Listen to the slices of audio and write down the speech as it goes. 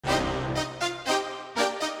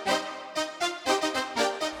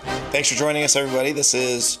Thanks for joining us, everybody. This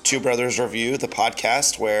is Two Brothers Review, the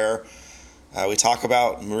podcast where we talk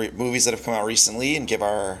about movies that have come out recently and give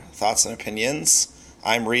our thoughts and opinions.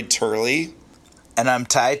 I'm Reed Turley. And I'm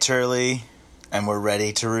Ty Turley, and we're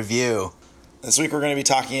ready to review. This week we're going to be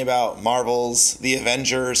talking about Marvel's The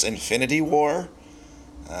Avengers Infinity War.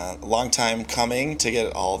 A long time coming to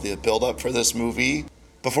get all the build-up for this movie.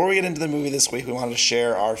 Before we get into the movie this week, we wanted to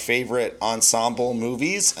share our favorite ensemble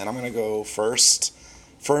movies, and I'm going to go first.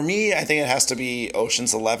 For me, I think it has to be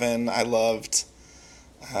Ocean's 11. I loved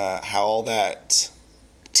how all that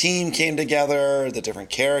team came together, the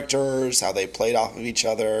different characters, how they played off of each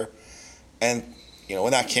other. And, you know,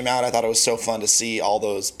 when that came out, I thought it was so fun to see all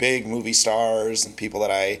those big movie stars and people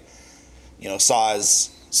that I, saw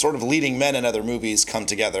as sort of leading men in other movies come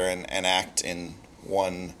together and act in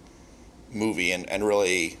one movie and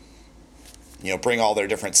really, bring all their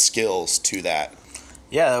different skills to that.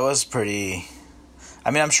 Yeah, that was pretty...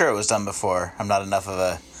 I'm sure it was done before. I'm not enough of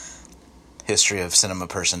a history of cinema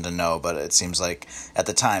person to know, but it seems like at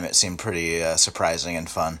the time it seemed pretty surprising and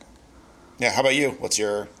fun. Yeah, how about you? What's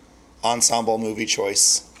your ensemble movie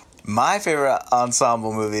choice? My favorite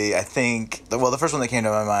ensemble movie, I think... the first one that came to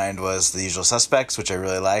my mind was The Usual Suspects, which I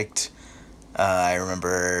really liked. I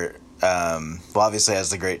remember, obviously it has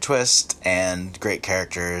the great twist and great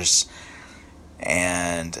characters,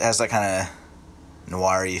 and it has that kind of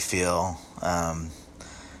noir-y feel.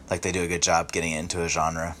 Like they do a good job getting into a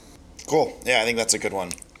genre. Cool. Yeah, I think that's a good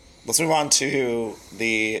one. Let's move on to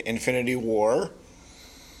the Infinity War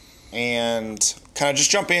and kind of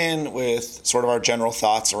just jump in with sort of our general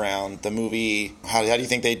thoughts around the movie. How do you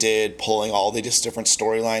think they did pulling all the just different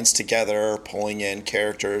storylines together, pulling in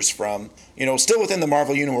characters from, still within the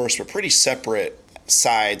Marvel Universe, but pretty separate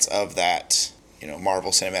sides of that,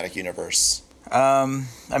 Marvel Cinematic Universe?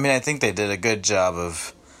 I think they did a good job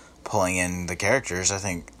of pulling in the characters. I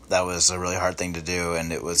think that was a really hard thing to do,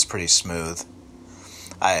 and it was pretty smooth.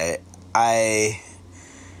 I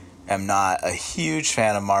am not a huge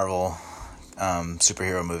fan of Marvel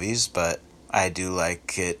superhero movies, but I do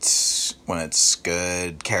like it when it's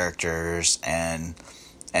good characters and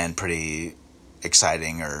pretty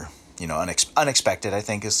exciting or unexpected. I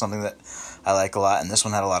think is something that I like a lot, and this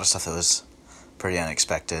one had a lot of stuff that was pretty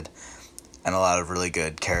unexpected and a lot of really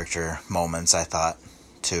good character moments, I thought,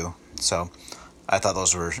 too. So I thought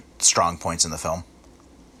those were strong points in the film.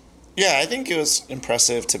 Yeah, I think it was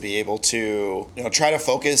impressive to be able to, try to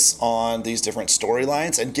focus on these different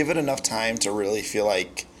storylines and give it enough time to really feel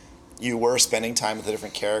like you were spending time with the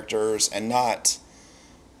different characters and not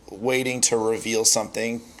waiting to reveal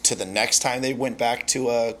something to the next time they went back to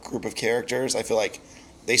a group of characters. I feel like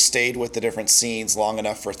they stayed with the different scenes long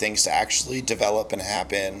enough for things to actually develop and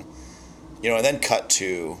happen, and then cut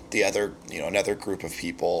to the other, another group of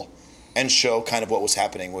people and show kind of what was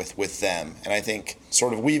happening with them. And I think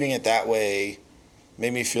sort of weaving it that way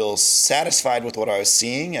made me feel satisfied with what I was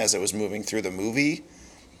seeing as it was moving through the movie.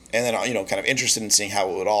 And then, kind of interested in seeing how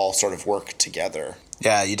it would all sort of work together.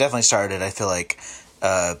 Yeah, you definitely started, I feel like,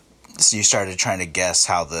 so you started trying to guess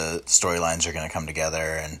how the storylines are going to come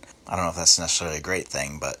together. And I don't know if that's necessarily a great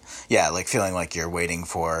thing, but yeah, like feeling like you're waiting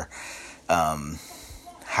for,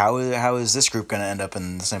 how is this group going to end up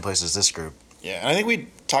in the same place as this group? Yeah, and I think we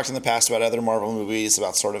talked in the past about other Marvel movies,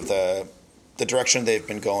 about sort of the direction they've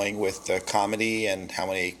been going with the comedy and how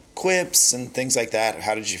many quips and things like that.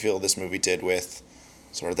 How did you feel this movie did with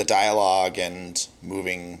sort of the dialogue and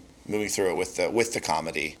moving through it with the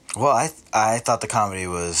comedy? Well, I thought the comedy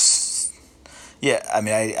was... Yeah,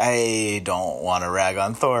 I don't want to rag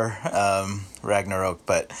on Thor, Ragnarok,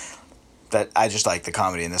 but that I just like the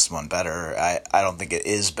comedy in this one better. I don't think it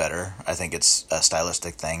is better. I think it's a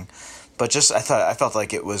stylistic thing. But just I felt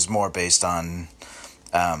like it was more based on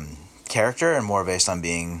character and more based on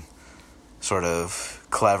being sort of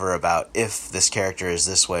clever about if this character is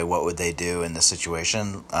this way, what would they do in this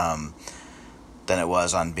situation, than it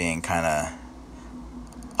was on being kind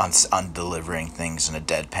of on delivering things in a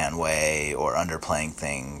deadpan way or underplaying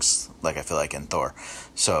things like I feel like in Thor.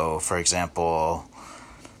 So, for example,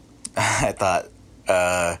 I thought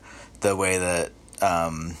the way that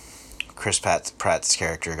Chris Pratt's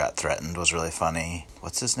character got threatened was really funny.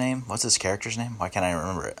 What's his name? What's his character's name? Why can't I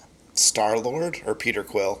remember it? Star-Lord or Peter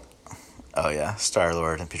Quill? Oh, yeah,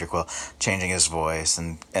 Star-Lord and Peter Quill. Changing his voice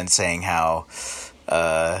and saying how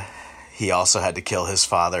he also had to kill his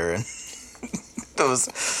father. And that was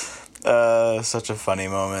such a funny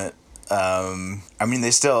moment.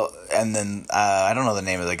 They still... And then, I don't know the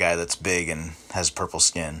name of the guy that's big and has purple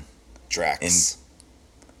skin. Drax.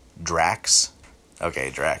 Drax?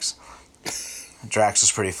 Okay, Drax. Drax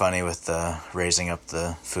was pretty funny with raising up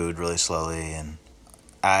the food really slowly, and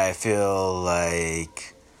I feel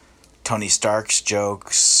like Tony Stark's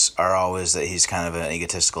jokes are always that he's kind of an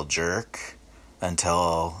egotistical jerk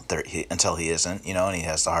until he isn't, and he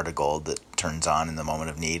has the heart of gold that turns on in the moment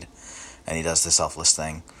of need, and he does the selfless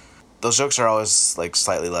thing. Those jokes are always like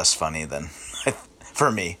slightly less funny than,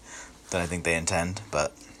 for me, than I think they intend.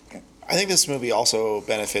 But I think this movie also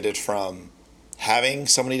benefited from having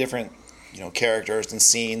so many different, characters and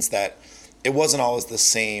scenes that it wasn't always the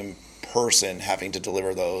same person having to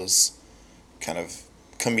deliver those kind of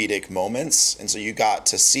comedic moments, and so you got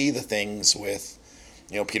to see the things with,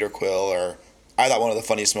 Peter Quill. Or I thought one of the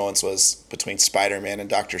funniest moments was between Spider-Man and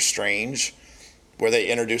Doctor Strange, where they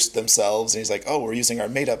introduced themselves, and he's like, "Oh, we're using our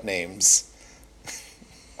made-up names.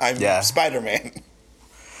 I'm Spider-Man."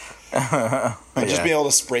 But just being able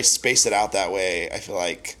to space it out that way, I feel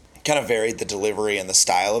like kind of varied the delivery and the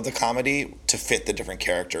style of the comedy to fit the different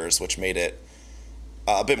characters, which made it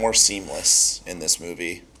a bit more seamless in this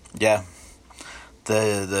movie. Yeah.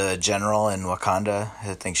 The general in Wakanda,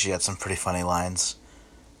 I think she had some pretty funny lines.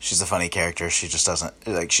 She's a funny character. She just doesn't,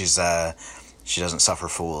 she doesn't suffer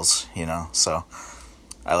fools, so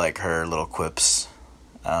I like her little quips.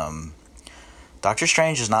 Doctor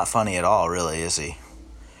Strange is not funny at all, really, is he?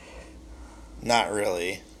 Not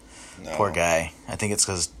really. No. Poor guy. I think it's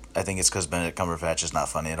because Benedict Cumberbatch is not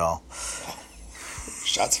funny at all.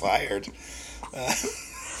 Shots fired.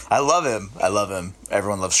 I love him.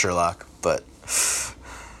 Everyone loves Sherlock, but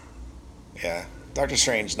yeah, Doctor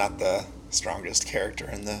Strange not the strongest character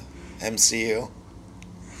in the MCU.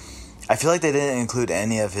 I feel like they didn't include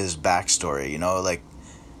any of his backstory. Like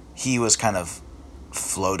he was kind of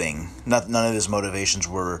floating. None of his motivations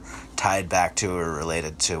were tied back to or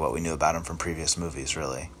related to what we knew about him from previous movies,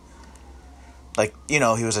 really. Like, he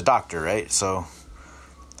was a doctor, right? So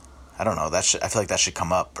I don't know. I feel like that should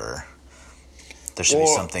come up, or there should be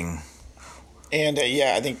something. And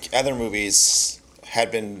I think other movies had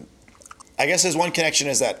been. I guess his one connection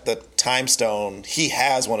is that the Time Stone. He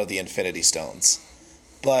has one of the Infinity Stones,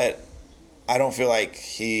 but I don't feel like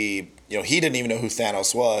he. He didn't even know who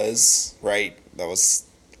Thanos was, right? That was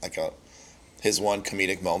like his one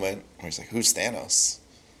comedic moment where he's like, "Who's Thanos?"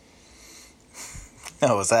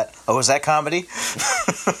 Oh, was that comedy?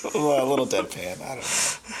 Well, a little deadpan. I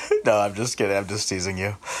don't know. No, I'm just kidding. I'm just teasing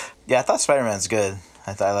you. Yeah, I thought Spider-Man's good.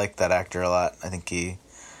 I like that actor a lot. I think he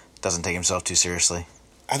doesn't take himself too seriously.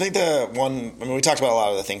 I think we talked about a lot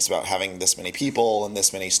of the things about having this many people and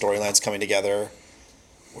this many storylines coming together,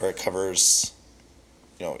 where it covers,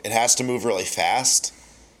 it has to move really fast.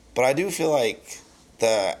 But I do feel like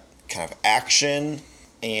the kind of action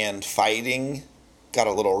and fighting got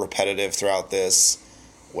a little repetitive throughout this,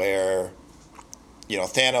 where,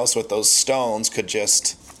 Thanos with those stones could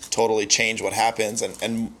just totally change what happens.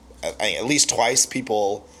 And at least twice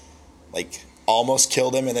people, like, almost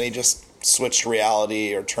killed him, and then he just switched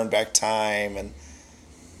reality or turned back time. And,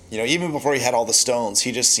 even before he had all the stones,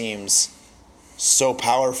 he just seems so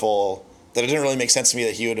powerful that it didn't really make sense to me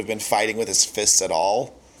that he would have been fighting with his fists at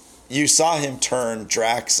all. You saw him turn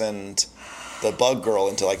Drax and the Bug Girl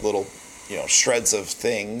into, like, little, shreds of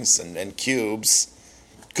things and cubes.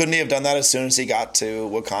 Couldn't he have done that as soon as he got to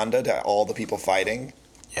Wakanda, to all the people fighting?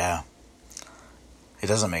 Yeah. It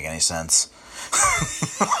doesn't make any sense.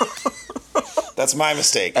 That's my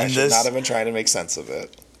mistake. I should not have been trying to make sense of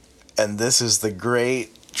it. And this is the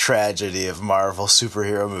great tragedy of Marvel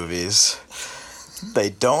superhero movies. They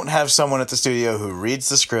don't have someone at the studio who reads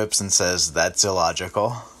the scripts and says, that's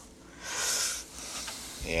illogical.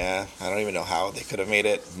 Yeah, I don't even know how they could have made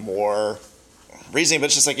it more reasoning, but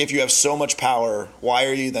it's just like, if you have so much power, why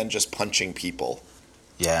are you then just punching people?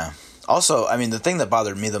 Yeah. Also, the thing that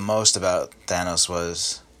bothered me the most about Thanos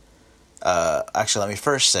was, actually, let me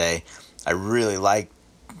first say, I really liked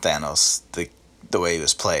Thanos, the way he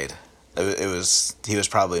was played. He was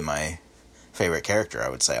probably my favorite character, I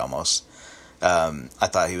would say, almost. I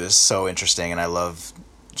thought he was so interesting, and I love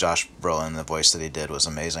Josh Brolin. The voice that he did was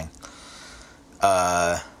amazing.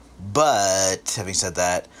 But having said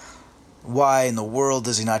that, why in the world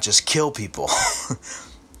does he not just kill people?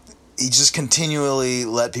 He just continually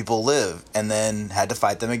let people live, and then had to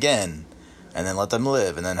fight them again, and then let them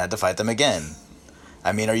live, and then had to fight them again.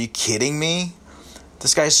 Are you kidding me?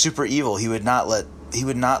 This guy's super evil. He would not let, he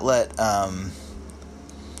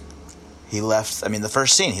left, the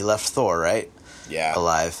first scene, he left Thor, right? Yeah.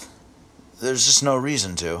 Alive. There's just no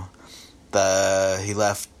reason to. He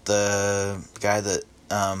left the guy that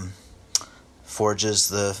forges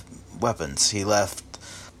the weapons. He left,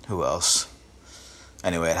 who else?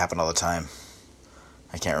 Anyway, it happened all the time.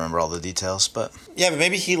 I can't remember all the details, but... Yeah, but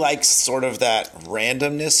maybe he likes sort of that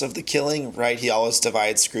randomness of the killing, right? He always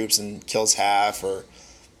divides groups and kills half, or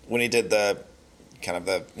when he did the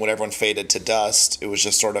when everyone faded to dust, it was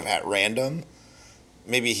just sort of at random.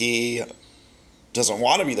 Maybe he doesn't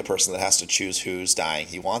want to be the person that has to choose who's dying.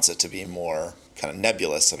 He wants it to be more kind of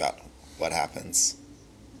nebulous about what happens.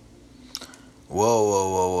 Whoa, whoa,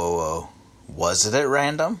 whoa, whoa, whoa. Was it at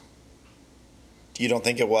random? You don't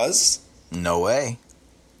think it was? No way.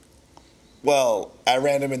 Well, at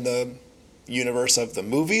random in the universe of the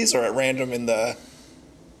movies, or at random in the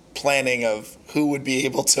planning of who would be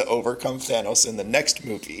able to overcome Thanos in the next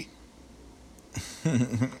movie?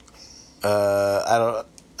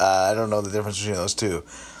 I don't know the difference between those two.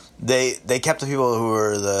 They kept the people who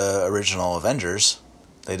were the original Avengers.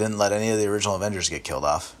 They didn't let any of the original Avengers get killed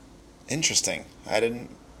off. Interesting. I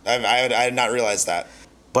had not realized that.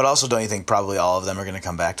 But also, don't you think probably all of them are going to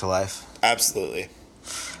come back to life? Absolutely.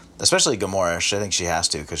 Especially Gamora. I think she has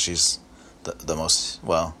to, because she's the most,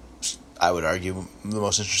 well, I would argue, the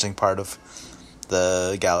most interesting part of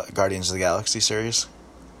the Guardians of the Galaxy series.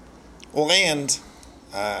 Well, and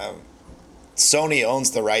Sony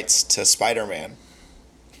owns the rights to Spider-Man,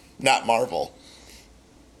 not Marvel.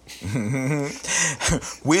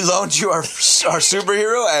 We loaned you our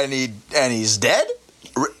superhero and he's dead?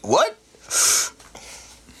 What?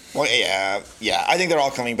 Well, yeah. I think they're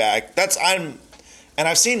all coming back. And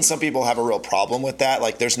I've seen some people have a real problem with that.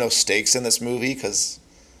 Like, there's no stakes in this movie because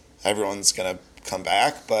everyone's gonna come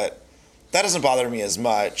back. But that doesn't bother me as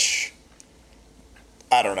much.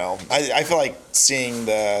 I don't know. I feel like seeing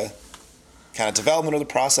the kind of development of the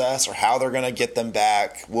process or how they're gonna get them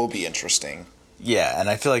back will be interesting. Yeah, and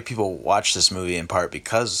I feel like people watch this movie in part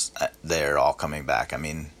because they're all coming back. I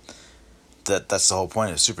mean, that's the whole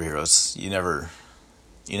point of superheroes. You never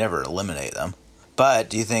eliminate them. But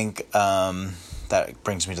do you think that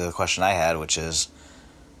brings me to the question I had, which is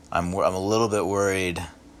I'm a little bit worried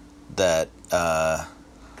that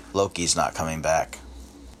Loki's not coming back.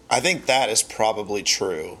 I think that is probably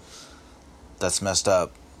true. That's messed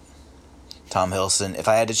up. Tom Hiddleston. If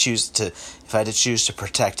I had to choose to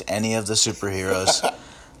protect any of the superheroes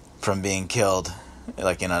from being killed,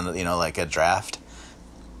 like in a draft,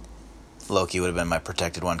 Loki would have been my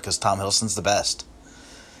protected one because Tom Hiddleston's the best.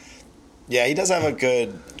 Yeah, he does have a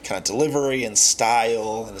good kind of delivery and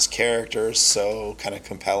style, and his character is so kind of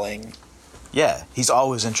compelling. Yeah, he's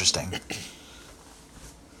always interesting.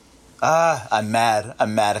 I'm mad.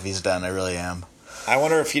 I'm mad if he's done. I really am. I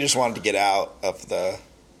wonder if he just wanted to get out of the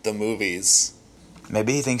movies.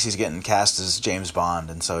 Maybe he thinks he's getting cast as James Bond,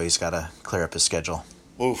 and so he's got to clear up his schedule.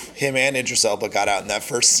 Oof, him and Idris Elba got out in that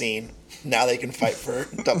first scene. Now they can fight for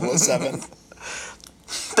 007.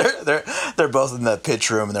 They're both in the pitch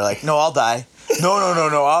room, and they're like, "No, I'll die. No,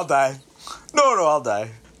 I'll die. No, I'll die.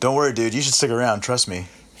 Don't worry, dude. You should stick around. Trust me.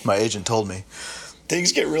 My agent told me."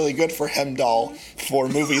 Things get really good for Hemdahl 4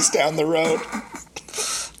 movies down the road.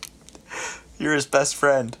 You're his best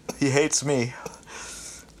friend. He hates me.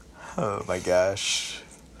 Oh my gosh.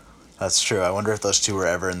 That's true. I wonder if those two were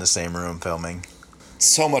ever in the same room filming.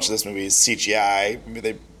 So much of this movie is CGI.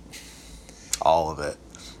 All of it.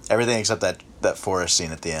 Everything except that forest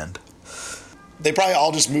scene at the end. They probably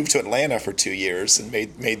all just moved to Atlanta for 2 years and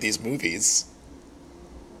made these movies.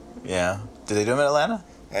 Yeah. Did they do them in Atlanta?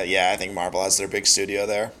 Yeah, I think Marvel has their big studio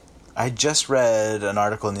there. I just read an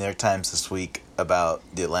article in the New York Times this week about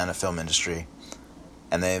the Atlanta film industry,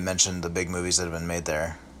 and they mentioned the big movies that have been made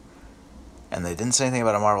there. And they didn't say anything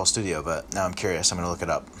about a Marvel studio, but now I'm curious. I'm going to look it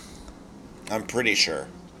up. I'm pretty sure.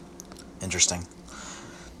 Interesting.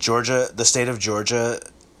 Georgia, the state of Georgia,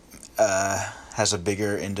 has a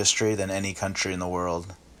bigger industry than any country in the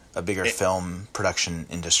world. A bigger film production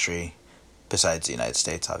industry, besides the United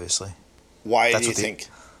States, obviously. Why do you think?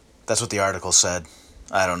 That's what the article said.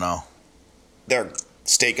 I don't know. Their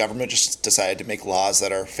state government just decided to make laws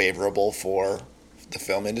that are favorable for the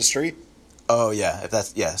film industry? Oh, yeah.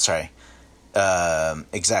 Sorry.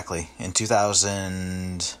 Exactly. In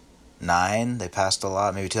 2009, they passed a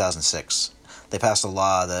law, maybe 2006. They passed a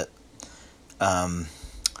law that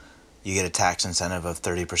you get a tax incentive of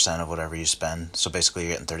 30% of whatever you spend. So basically,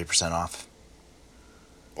 you're getting 30% off.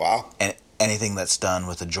 Wow. And anything that's done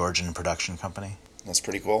with a Georgian production company. That's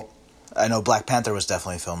pretty cool. I know Black Panther was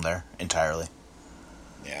definitely filmed there entirely.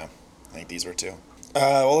 Yeah, I think these were too.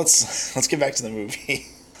 Well, let's get back to the movie.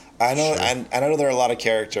 I know, Sure. I know there are a lot of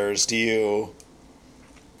characters. Do you,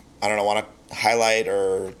 I don't know, want to highlight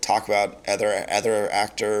or talk about other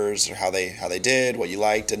actors or how they did, what you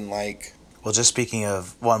liked, didn't like? Well, just speaking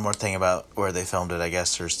of one more thing about where they filmed it, I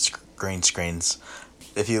guess there's green screens.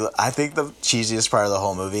 I think the cheesiest part of the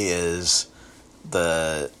whole movie is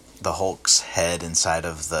the Hulk's head inside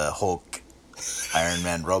of the Hulk Iron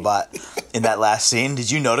Man robot in that last scene.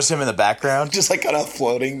 Did you notice him in the background? Just like kind of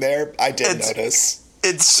floating there. I did notice.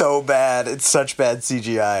 It's so bad. It's such bad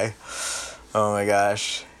CGI. Oh my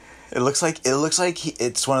gosh. It looks like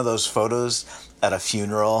it's one of those photos at a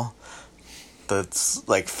funeral that's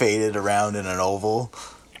like faded around in an oval.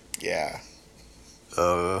 Yeah.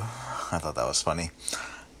 I thought that was funny.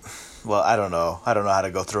 Well, I don't know how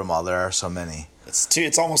to go through them all. There are so many.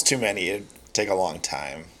 It's almost too many. It'd take a long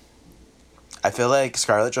time. I feel like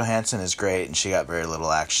Scarlett Johansson is great, and she got very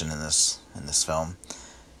little action in this film.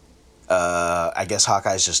 I guess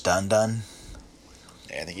Hawkeye's just done.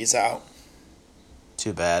 I think he's out.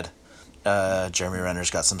 Too bad. Jeremy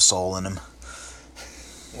Renner's got some soul in him.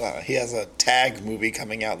 Well, he has a Tag movie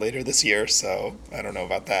coming out later this year, so I don't know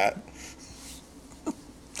about that.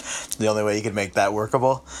 The only way you could make that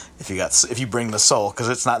workable if you bring the soul, because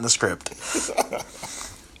it's not in the script.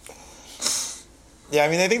 Yeah, I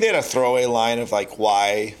mean, I think they had a throwaway line of like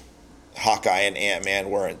why Hawkeye and Ant-Man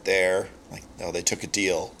weren't there. Like, no, they took a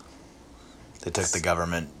deal. They took the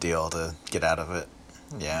government deal to get out of it.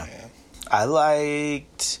 Yeah. I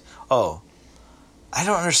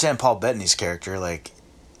don't understand Paul Bettany's character. Like,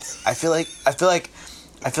 I feel like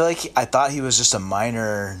I thought he was just a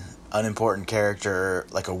minor, unimportant character,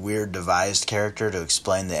 like a weird devised character to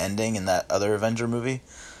explain the ending in that other Avenger movie.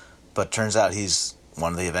 But turns out he's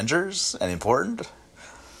one of the Avengers and important.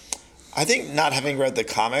 I think not having read the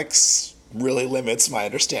comics really limits my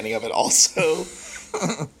understanding of it also.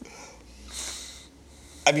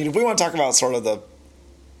 I mean, if we want to talk about sort of the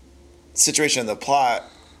situation in the plot,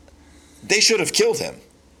 they should have killed him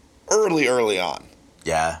early on.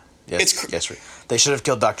 Yeah. Yes, they should have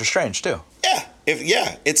killed Doctor Strange too.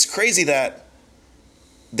 Yeah. It's crazy that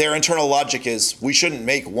their internal logic is we shouldn't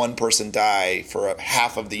make one person die for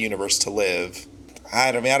half of the universe to live.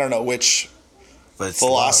 I don't know which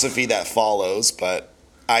philosophy that follows, but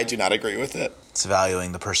I do not agree with it. It's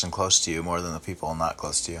valuing the person close to you more than the people not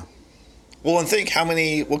close to you. Well, and think how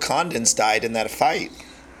many Wakandans died in that fight.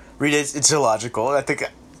 Read it. It's illogical. I think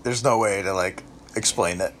there's no way to like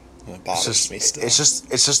explain it. It bothers me still. It's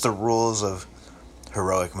just the rules of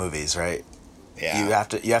heroic movies, right? Yeah.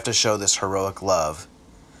 You have to show this heroic love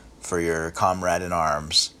for your comrade in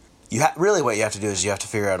arms. Really what you have to do is you have to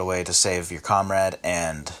figure out a way to save your comrade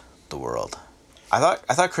and the world. I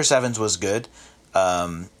thought Chris Evans was good,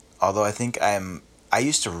 although I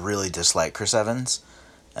used to really dislike Chris Evans,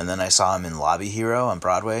 and then I saw him in Lobby Hero on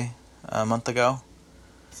Broadway a month ago,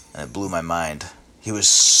 and it blew my mind. He was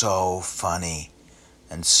so funny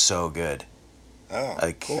and so good. Oh,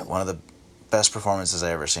 cool. One of the best performances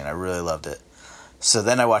I ever seen. I really loved it. So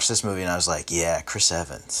then I watched this movie and I was like, yeah, Chris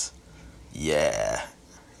Evans. Yeah.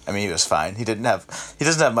 I mean, he was fine. He doesn't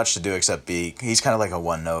have much to do except he's kind of like a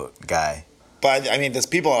one-note guy. But I mean, there's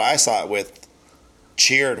people that I saw it with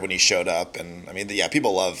cheered when he showed up, and I mean, yeah,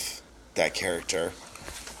 people love that character.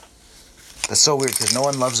 That's so weird because no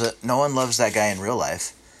one loves it. No one loves that guy in real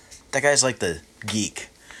life. That guy's like the geek.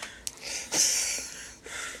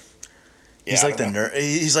 He's like the nerd.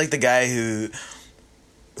 He's like the guy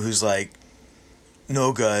who's like,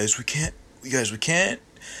 no guys, we can't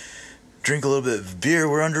drink a little bit of beer.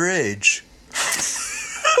 We're underage.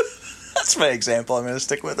 That's my example. I'm gonna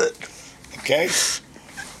stick with it. Okay.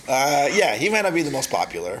 Yeah, he might not be the most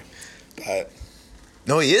popular, but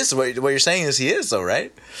no, he is. What you're saying is he is, though,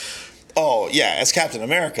 right? Oh yeah, as Captain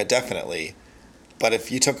America, definitely. But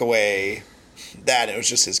if you took away that, and it was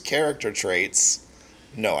just his character traits.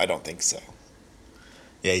 No, I don't think so.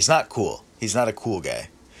 Yeah, he's not cool. He's not a cool guy.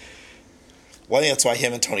 Well, I think that's why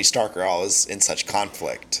him and Tony Stark are always in such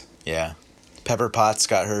conflict. Yeah. Pepper Potts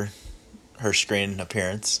got her screen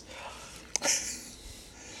appearance.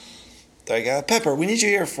 Like, Pepper, we need you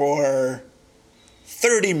here for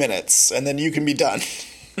 30 minutes, and then you can be done.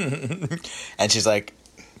 And she's like,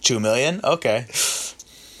 2 million? Okay.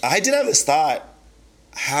 I did have this thought.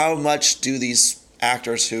 How much do these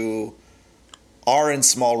actors who are in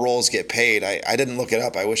small roles get paid? I didn't look it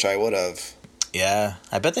up. I wish I would have. Yeah,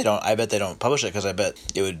 I bet they don't publish it because I bet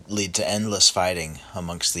it would lead to endless fighting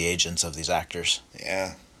amongst the agents of these actors.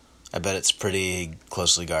 Yeah. I bet it's pretty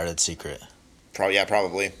closely guarded secret.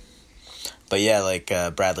 Probably. But yeah, like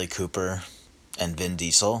Bradley Cooper and Vin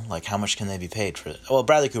Diesel, like how much can they be paid for it? Well,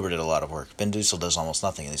 Bradley Cooper did a lot of work. Vin Diesel does almost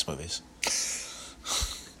nothing in these movies.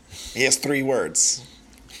 He has 3 words.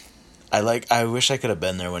 I wish I could have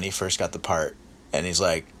been there when he first got the part. And he's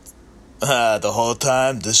like, the whole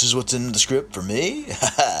time, this is what's in the script for me?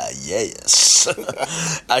 Yes.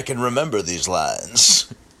 I can remember these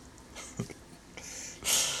lines.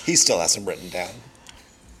 He still has them written down.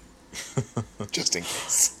 Just in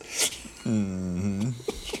case. Mm-hmm.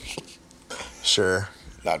 Sure.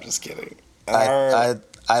 No, I'm just kidding.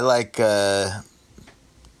 I like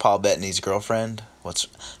Paul Bettany's girlfriend. What?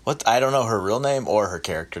 I don't know her real name or her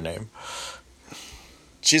character name.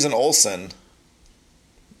 She's an Olsen.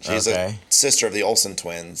 She's Okay. a sister of the Olsen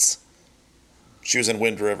twins. She was in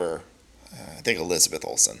Wind River. I think Elizabeth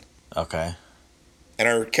Olsen. Okay. And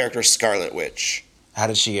her character is Scarlet Witch. How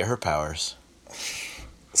did she get her powers?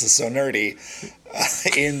 This is so nerdy.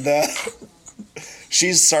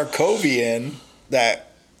 She's Sarkovian,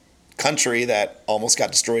 that country that almost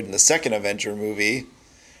got destroyed in the second Avenger movie,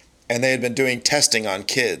 and they had been doing testing on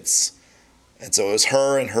kids. And so it was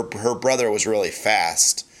her, and her brother was really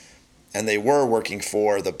fast, and they were working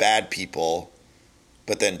for the bad people,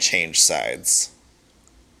 but then changed sides.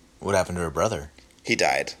 What happened to her brother? He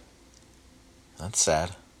died. That's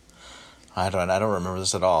sad. I don't remember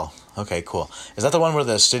this at all. Okay, cool. Is that the one where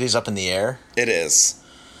the city's up in the air? It is.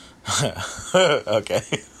 Okay.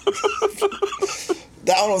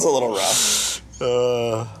 That one was a little rough.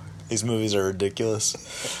 These movies are ridiculous.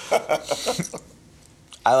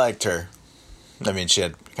 I liked her. I mean, she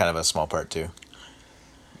had kind of a small part too.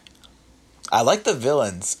 I like the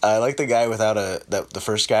villains. I like the guy without the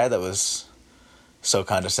first guy that was so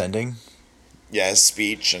condescending. Yeah, his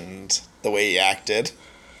speech and the way he acted.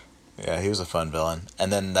 Yeah, he was a fun villain.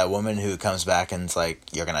 And then that woman who comes back and's like,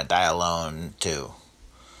 "You're gonna die alone too."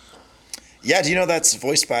 Yeah, do you know that's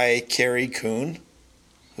voiced by Carrie Coon,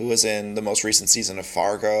 who was in the most recent season of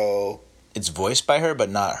Fargo? It's voiced by her, but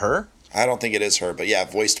not her? I don't think it is her, but yeah,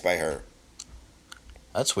 voiced by her.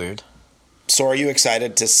 That's weird. So are you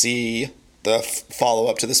excited to see the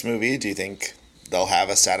follow-up to this movie? Do you think they'll have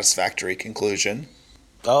a satisfactory conclusion?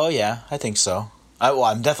 Oh, yeah, I think so.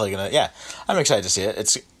 I'm definitely gonna, yeah. I'm excited to see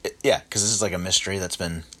it. Yeah, because this is like a mystery that's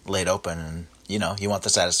been laid open, and, you know, you want the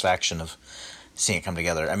satisfaction of seeing it come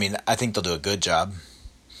together. I mean, I think they'll do a good job.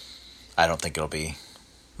 I don't think it'll be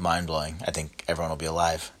mind-blowing. I think everyone will be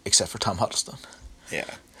alive, except for Tom Hiddleston. Yeah.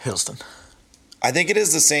 Hiddleston. I think it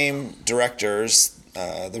is the same directors,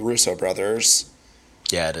 the Russo brothers.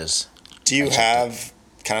 Yeah, it is. Do you have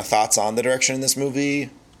kind of thoughts on the direction in this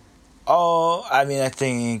movie? Oh, I mean, I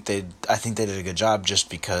think they did a good job just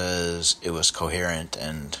because it was coherent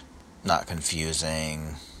and not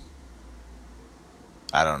confusing.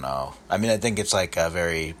 I don't know. I mean, I think it's like a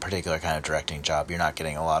very particular kind of directing job. You're not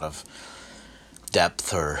getting a lot of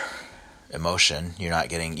depth or emotion. You're not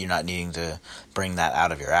needing to bring that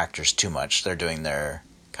out of your actors too much. They're doing their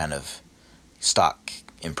kind of stock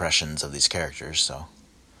impressions of these characters, so.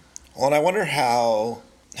 Well, and I wonder how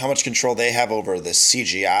much control they have over the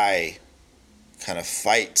CGI kind of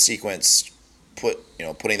fight sequence,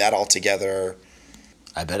 putting that all together.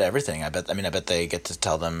 I bet everything. I bet they get to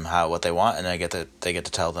tell them what they want, and they get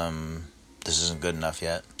to tell them this isn't good enough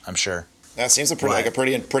yet. I'm sure. That seems like a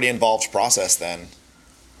pretty involved process then.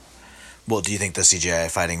 Well, do you think the CGI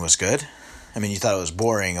fighting was good? I mean, you thought it was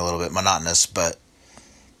boring, a little bit monotonous, but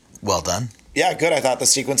well done. Yeah, good. I thought the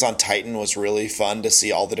sequence on Titan was really fun to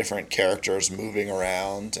see all the different characters moving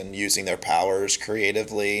around and using their powers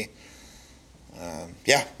creatively.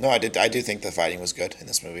 I do think the fighting was good in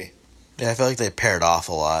this movie. Yeah, I feel like they paired off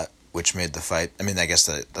a lot, which made the fight. I mean, I guess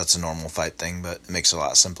that's a normal fight thing, but it makes it a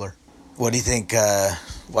lot simpler. What do you think?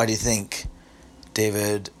 Why do you think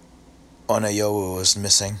David Oyelowo was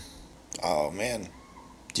missing? Oh man,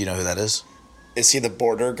 do you know who that is? Is he the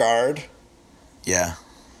border guard? Yeah.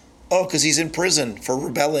 Oh, because he's in prison for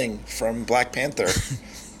rebelling from Black Panther.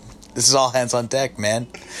 This is all hands on deck, man.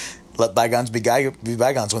 Let bygones be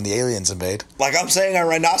bygones when the aliens invade. Like I'm saying, a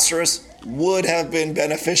rhinoceros would have been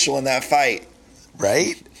beneficial in that fight.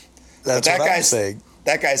 Right? That's what I'm saying.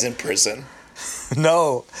 That guy's in prison.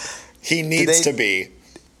 No. He needs to be.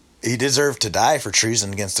 He deserved to die for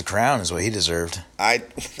treason against the crown is what he deserved. I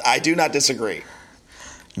do not disagree.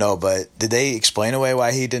 No, but did they explain away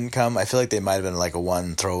why he didn't come? I feel like they might have been like a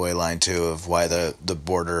one throwaway line too of why the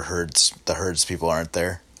border herds people aren't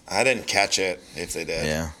there. I didn't catch it if they did.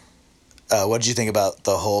 Yeah. What did you think about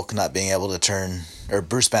the Hulk not being able to turn, or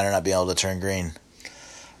Bruce Banner not being able to turn green?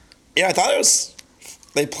 Yeah, I thought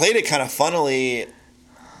they played it kind of funnily,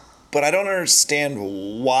 but I don't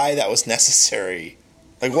understand why that was necessary.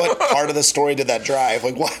 Like, what part of the story did that drive?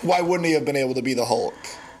 Like, why wouldn't he have been able to be the Hulk?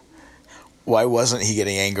 Why wasn't he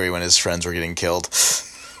getting angry when his friends were getting killed?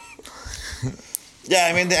 Yeah,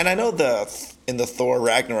 I mean, and I know in the Thor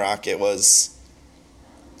Ragnarok, it was,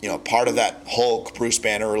 part of that Hulk-Bruce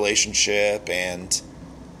Banner relationship, and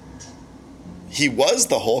he was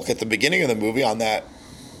the Hulk at the beginning of the movie on that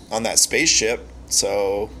spaceship,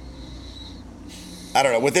 so I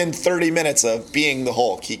don't know, within 30 minutes of being the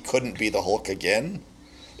Hulk, he couldn't be the Hulk again.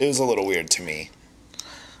 It was a little weird to me.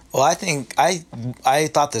 Well, I think I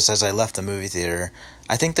thought this as I left the movie theater.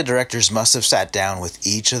 I think the directors must have sat down with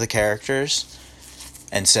each of the characters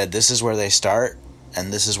and said, this is where they start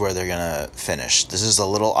and this is where they're going to finish. This is the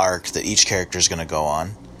little arc that each character is going to go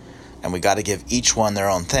on. And we got to give each one their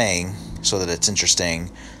own thing so that it's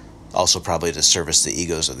interesting. Also probably to service the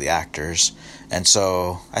egos of the actors. And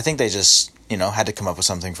so I think they just, had to come up with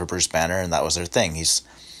something for Bruce Banner, and that was their thing. He's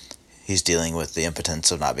dealing with the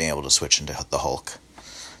impotence of not being able to switch into the Hulk.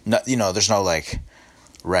 No, there's no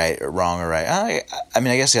right or wrong or right. I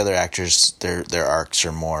mean, I guess the other actors, their arcs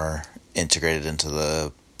are more integrated into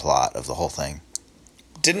the plot of the whole thing.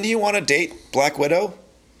 Didn't he want to date Black Widow?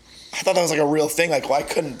 I thought that was a real thing. Why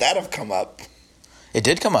couldn't that have come up? It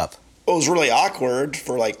did come up. It was really awkward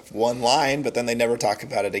for one line, but then they never talk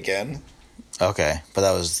about it again. Okay, but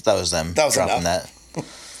that was them that was dropping enough. That.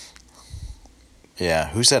 Yeah,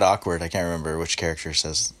 who said awkward? I can't remember which character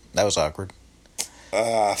says that was awkward.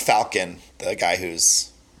 Falcon, the guy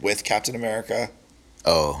who's with Captain America.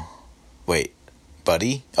 Oh, wait,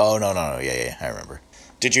 Buddy? Oh, no, yeah, I remember.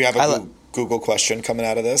 Did you have a Google question coming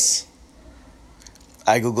out of this?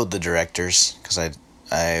 I Googled the directors because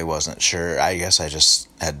I wasn't sure. I guess I just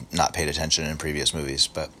had not paid attention in previous movies,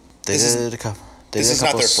 but This is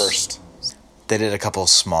not their first. They did a couple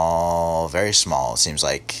small, very small, it seems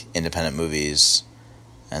like, independent movies,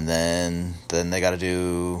 and then they got to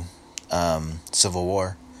do Civil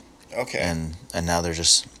War. Okay. And now they're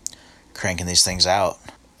just cranking these things out.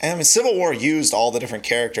 And I mean, Civil War used all the different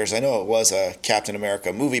characters. I know it was a Captain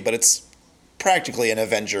America movie, but it's practically an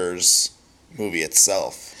Avengers movie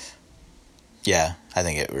itself. Yeah, I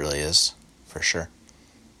think it really is, for sure.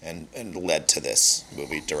 And led to this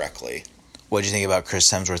movie directly. What did you think about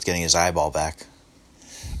Chris Hemsworth getting his eyeball back?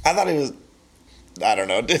 I thought it was... I don't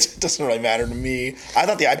know. It doesn't really matter to me. I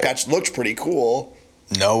thought the eye patch looked pretty cool.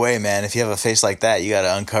 No way, man. If you have a face like that, you got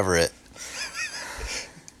to uncover it.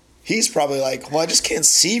 He's probably well, I just can't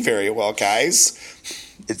see very well, guys.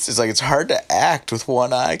 It's hard to act with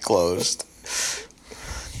one eye closed.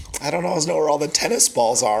 I don't always know where all the tennis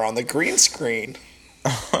balls are on the green screen.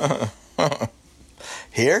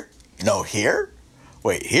 Here? No, here?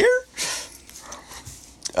 Wait, here?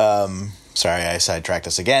 Sorry, I sidetracked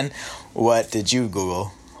us again. What did you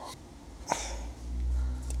Google?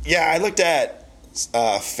 Yeah, I looked at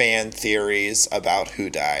fan theories about who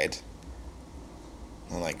died.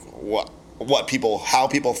 And how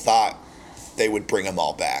people thought they would bring them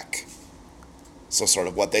all back. So sort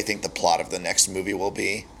of what they think the plot of the next movie will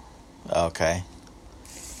be. Okay.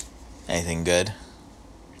 Anything good?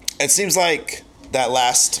 It seems like that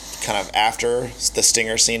last kind of after the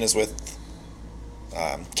Stinger scene is with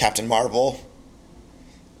Captain Marvel.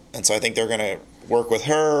 And so I think they're going to work with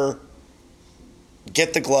her,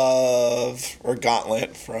 get the glove or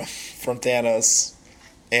gauntlet from Thanos,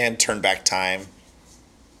 and turn back time.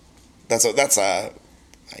 That's a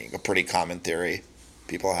pretty common theory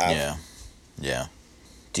people have. Yeah.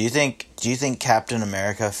 Do you think Captain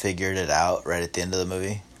America figured it out right at the end of the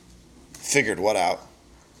movie? Figured what out?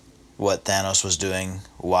 What Thanos was doing,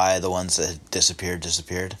 why the ones that had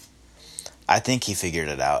disappeared. I think he figured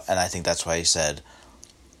it out, and I think that's why he said,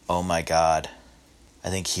 "Oh my God." I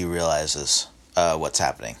think he realizes what's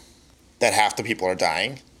happening. That half the people are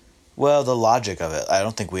dying? Well, the logic of it. I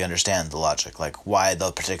don't think we understand the logic. Why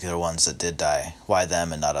the particular ones that did die? Why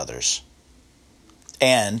them and not others?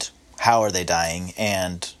 And how are they dying?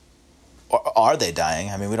 And are they dying?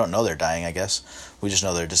 I mean, we don't know they're dying, I guess. We just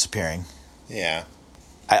know they're disappearing. Yeah.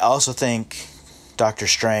 I also think Doctor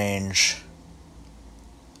Strange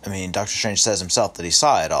says himself that he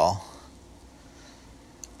saw it all.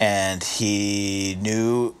 And he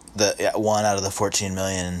knew that 1 out of the 14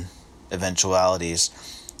 million eventualities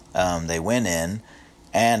they win in.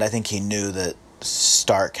 And I think he knew that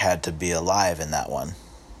Stark had to be alive in that one.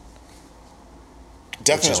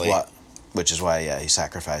 Definitely. Which is why he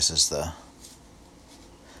sacrifices the...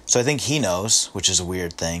 So I think he knows, which is a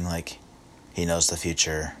weird thing. He knows the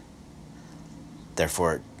future.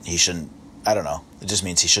 Therefore, he shouldn't... I don't know. It just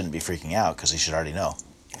means he shouldn't be freaking out because he should already know.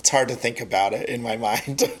 It's hard to think about it in my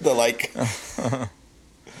mind.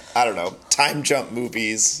 I don't know, time jump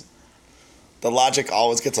movies. The logic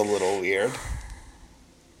always gets a little weird.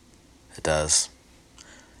 It does.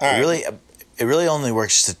 All right. It really only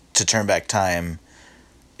works to turn back time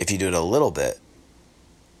if you do it a little bit.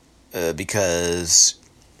 Because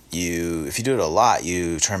if you do it a lot,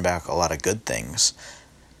 you turn back a lot of good things.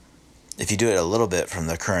 If you do it a little bit from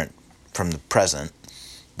the present,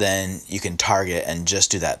 then you can target and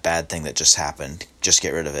just do that bad thing that just happened. Just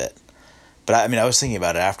get rid of it. But I was thinking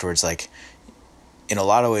about it afterwards. In a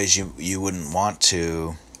lot of ways, you wouldn't want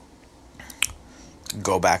to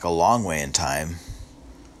go back a long way in time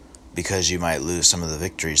because you might lose some of the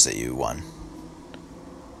victories that you won.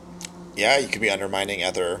 Yeah, you could be undermining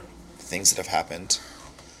other things that have happened.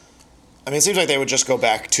 I mean, it seems like they would just go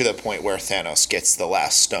back to the point where Thanos gets the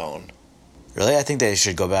last stone. Really? I think they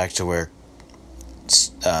should go back to where...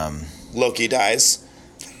 Loki dies.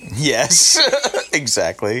 Yes,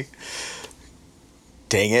 exactly.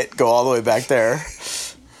 Dang it, go all the way back there.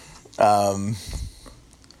 No,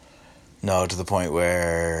 to the point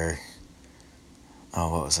where...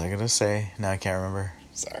 Oh, what was I going to say? Now I can't remember.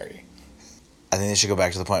 Sorry. I think they should go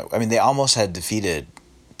back to the point... I mean, they almost had defeated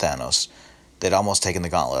Thanos. They'd almost taken the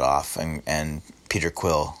gauntlet off, and Peter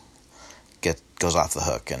Quill goes off the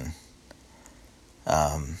hook. And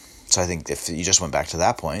so I think if you just went back to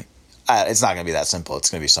that point, it's not going to be that simple.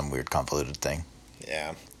 It's going to be some weird convoluted thing.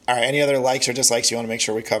 Yeah. All right, any other likes or dislikes you want to make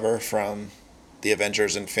sure we cover from the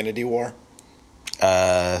Avengers Infinity War?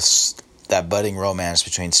 That budding romance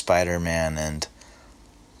between Spider-Man and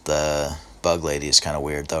the Bug Lady is kind of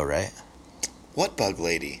weird, though, right? What Bug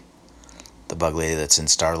Lady? The Bug Lady that's in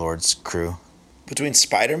Star-Lord's crew. Between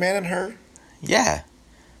Spider-Man and her? Yeah.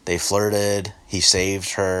 They flirted. He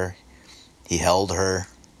saved her. He held her.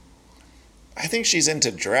 I think she's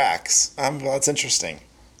into Drax. Well, that's interesting.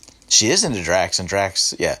 She is into Drax, and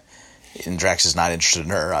Drax is not interested in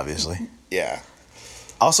her, obviously. Yeah.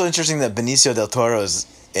 Also interesting that Benicio del Toro is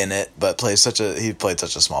in it, but he played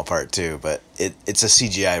such a small part too. But it's a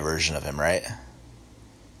CGI version of him, right?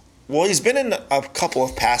 Well, he's been in a couple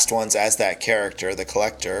of past ones as that character, the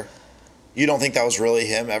Collector. You don't think that was really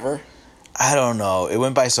him ever? I don't know. It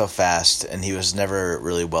went by so fast, and he was never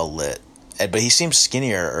really well lit. But he seemed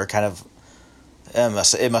skinnier, or kind of.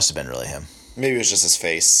 It must have been really him. Maybe it was just his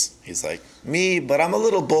face. He's like, me, but I'm a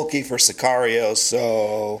little bulky for Sicario,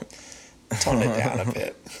 so tone it down a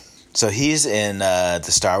bit. So he's in the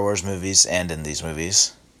Star Wars movies and in these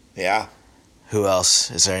movies. Yeah. Who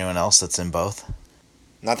else? Is there anyone else that's in both?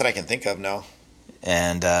 Not that I can think of, no.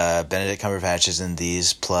 And Benedict Cumberbatch is in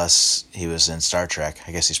these, plus he was in Star Trek.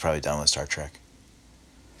 I guess he's probably done with Star Trek.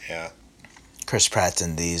 Yeah. Chris Pratt's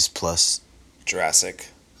in these, plus Jurassic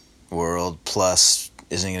World, plus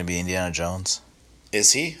isn't he going to be Indiana Jones?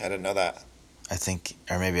 Is he? I didn't know that. I think,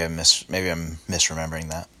 or maybe I'm misremembering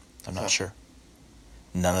that. I'm not sure.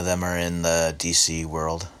 None of them are in the DC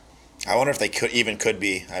world. I wonder if they could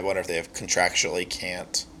be. I wonder if they have contractually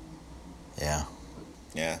can't. Yeah.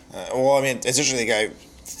 Yeah. Well, I mean, it's interesting.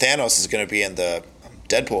 Thanos is going to be in the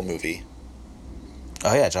Deadpool movie.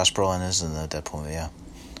 Oh yeah, Josh Brolin is in the Deadpool movie. Yeah.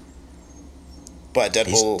 But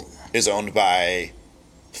Deadpool is owned by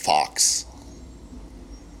Fox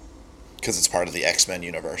because it's part of the X-Men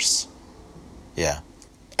universe. Yeah.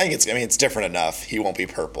 I think it's different enough. He won't be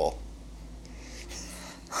purple.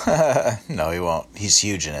 No, he won't. He's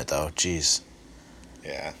huge in it, though. Jeez.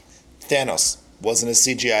 Yeah. Thanos wasn't as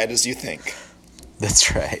CGI'd as you think.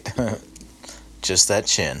 That's right. Just that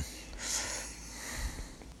chin.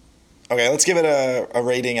 Okay, let's give it a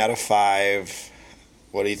rating out of 5.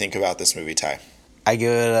 What do you think about this movie, Ty? I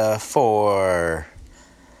give it a 4.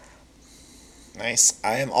 Nice.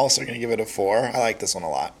 I am also going to give it a 4. I like this one a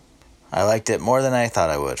lot. I liked it more than I thought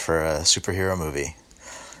I would for a superhero movie.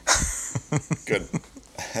 Good.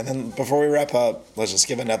 And then before we wrap up, let's just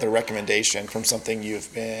give another recommendation from something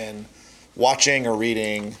you've been watching or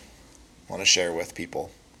reading, want to share with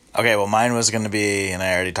people. Okay, well, mine was going to be, and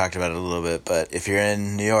I already talked about it a little bit, but if you're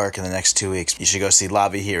in New York in the next 2 weeks, you should go see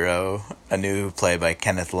Lobby Hero, a new play by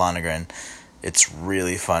Kenneth Lonergan. It's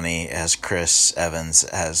really funny. It has Chris Evans,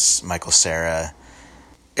 it has Michael Cera.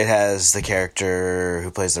 It has the character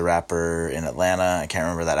who plays the rapper in Atlanta. I can't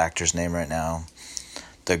remember that actor's name right now.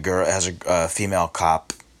 The girl has a female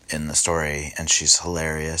cop in the story, and she's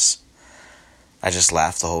hilarious. I just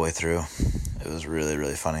laughed the whole way through. It was really,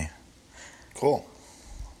 really funny. Cool.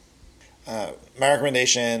 My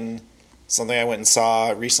recommendation, something I went and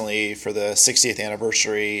saw recently for the 60th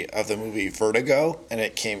anniversary of the movie Vertigo, and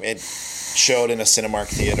it showed in a Cinemark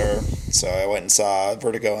theater. So I went and saw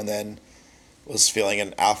Vertigo, and then was feeling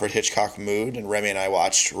an Alfred Hitchcock mood, and Remy and I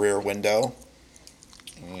watched Rear Window.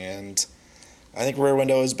 And I think Rear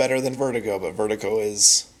Window is better than Vertigo, but Vertigo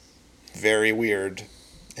is very weird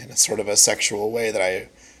in a sort of a sexual way that I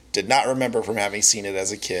did not remember from having seen it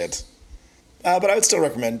as a kid. But I would still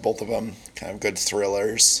recommend both of them. Kind of good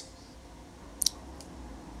thrillers.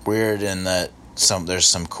 Weird in that there's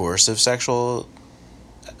some coercive sexual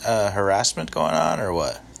harassment going on, or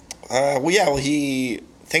what? He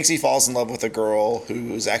thinks he falls in love with a girl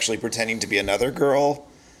who's actually pretending to be another girl,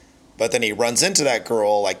 but then he runs into that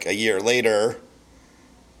girl like a year later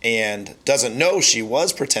and doesn't know she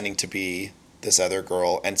was pretending to be this other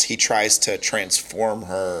girl, and he tries to transform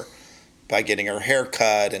her by getting her hair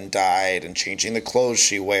cut and dyed and changing the clothes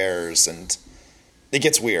she wears, and it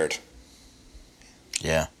gets weird.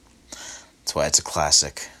 Yeah. That's why it's a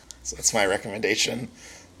classic. So that's my recommendation.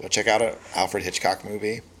 Go check out an Alfred Hitchcock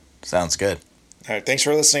movie. Sounds good. All right, thanks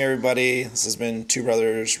for listening, everybody. This has been Two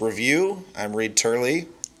Brothers Review. I'm Reed Turley.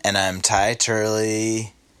 And I'm Ty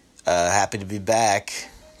Turley. Happy to be back.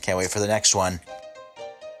 Can't wait for the next one.